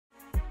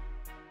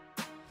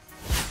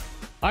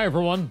Hi,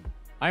 everyone.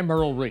 I'm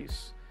Merrill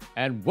Reese,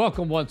 and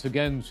welcome once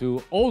again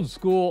to Old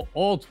School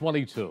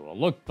All-22, a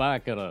look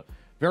back at a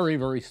very,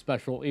 very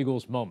special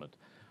Eagles moment.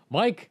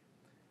 Mike,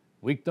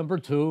 week number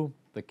 2,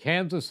 the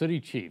Kansas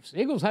City Chiefs.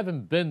 Eagles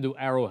haven't been to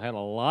Arrowhead a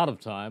lot of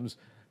times,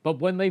 but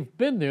when they've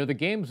been there, the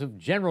games have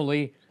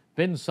generally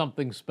been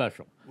something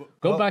special.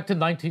 Go back to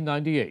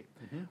 1998.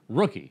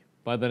 Rookie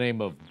by the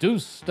name of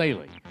Duce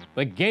Staley,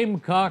 the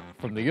Gamecock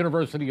from the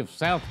University of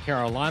South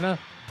Carolina,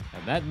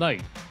 and that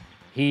night,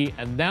 he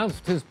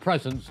announced his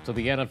presence to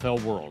the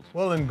NFL world.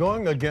 Well, in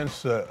going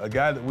against a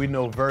guy that we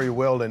know very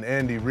well in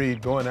Andy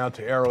Reid, going out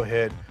to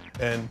Arrowhead,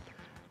 and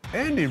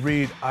Andy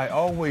Reid, I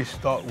always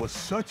thought was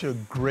such a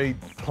great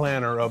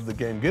planner of the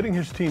game, getting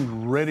his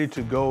team ready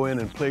to go in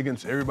and play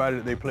against everybody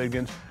that they play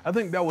against. I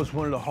think that was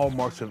one of the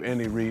hallmarks of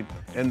Andy Reid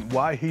and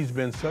why he's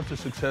been such a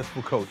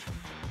successful coach.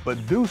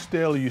 But Duce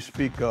Staley, you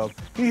speak of,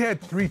 he had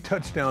 3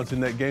 touchdowns in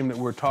that game that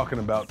we're talking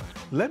about.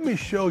 Let me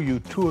show you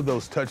 2 of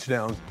those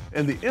touchdowns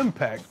and the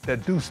impact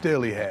that Duce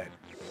Staley had.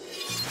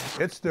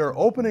 It's their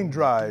opening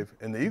drive,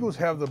 and the Eagles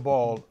have the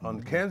ball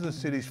on Kansas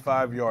City's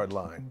 5-yard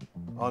line.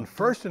 On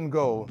 1st and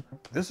goal,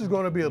 this is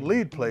going to be a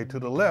lead play to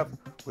the left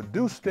with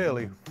Duce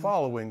Staley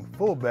following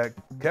fullback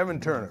Kevin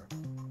Turner.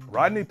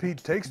 Rodney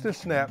Peete takes the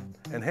snap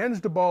and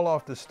hands the ball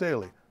off to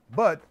Staley,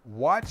 but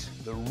watch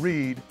the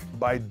read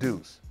by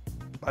Duce.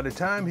 By the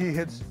time he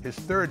hits his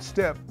 3rd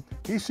step,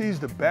 he sees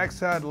the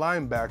backside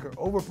linebacker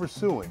over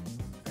pursuing,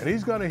 and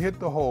he's going to hit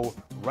the hole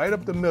right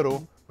up the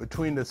middle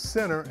between the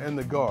center and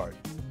the guard.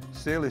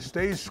 Staley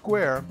stays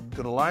square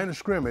to the line of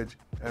scrimmage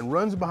and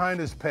runs behind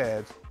his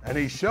pads, and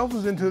he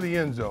shuffles into the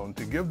end zone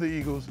to give the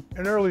Eagles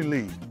an early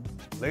lead.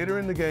 Later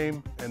in the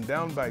game, and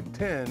down by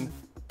 10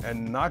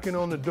 and knocking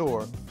on the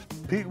door,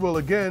 Peete will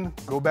again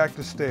go back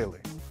to Staley.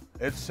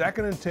 It's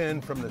 2nd and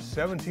 10 from the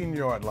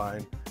 17-yard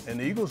line, and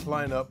the Eagles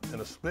line up in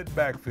a split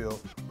backfield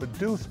with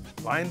Duce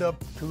lined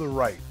up to the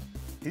right.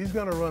 He's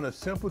going to run a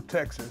simple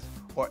Texas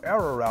or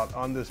arrow route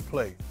on this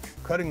play,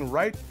 cutting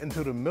right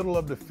into the middle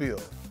of the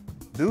field.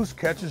 Duce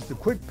catches the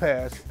quick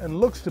pass and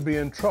looks to be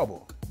in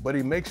trouble, but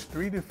he makes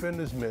 3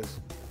 defenders miss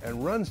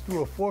and runs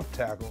through a 4th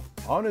tackle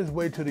on his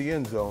way to the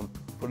end zone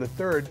for the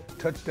 3rd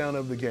touchdown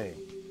of the game.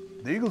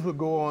 The Eagles would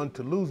go on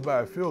to lose by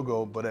a field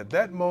goal, but at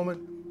that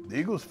moment, the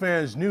Eagles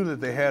fans knew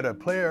that they had a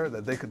player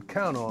that they could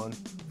count on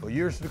for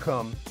years to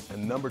come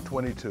in number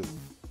 22.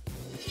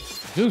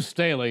 Duce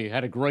Staley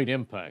had a great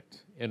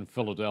impact in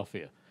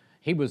Philadelphia.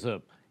 He was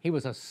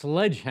a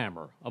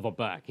sledgehammer of a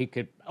back. He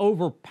could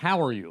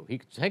overpower you. He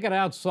could take it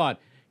outside.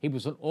 He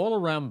was an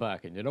all-around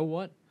back, and you know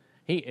what?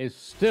 He is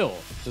still,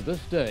 to this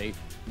day,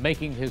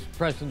 making his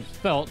presence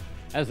felt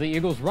as the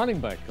Eagles running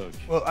back coach.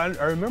 Well, I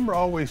remember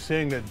always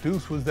saying that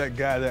Duce was that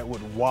guy that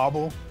would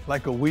wobble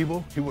like a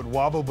weeble. He would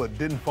wobble but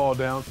didn't fall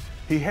down.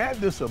 He had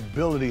this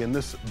ability and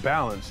this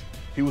balance.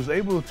 He was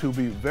able to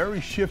be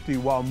very shifty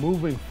while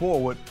moving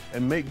forward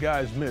and make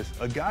guys miss.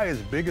 A guy as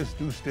big as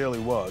Duce Staley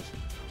was,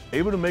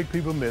 able to make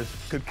people miss,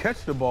 could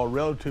catch the ball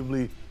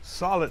relatively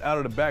solid out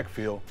of the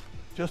backfield,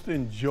 just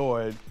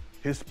enjoyed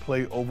his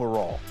play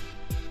overall.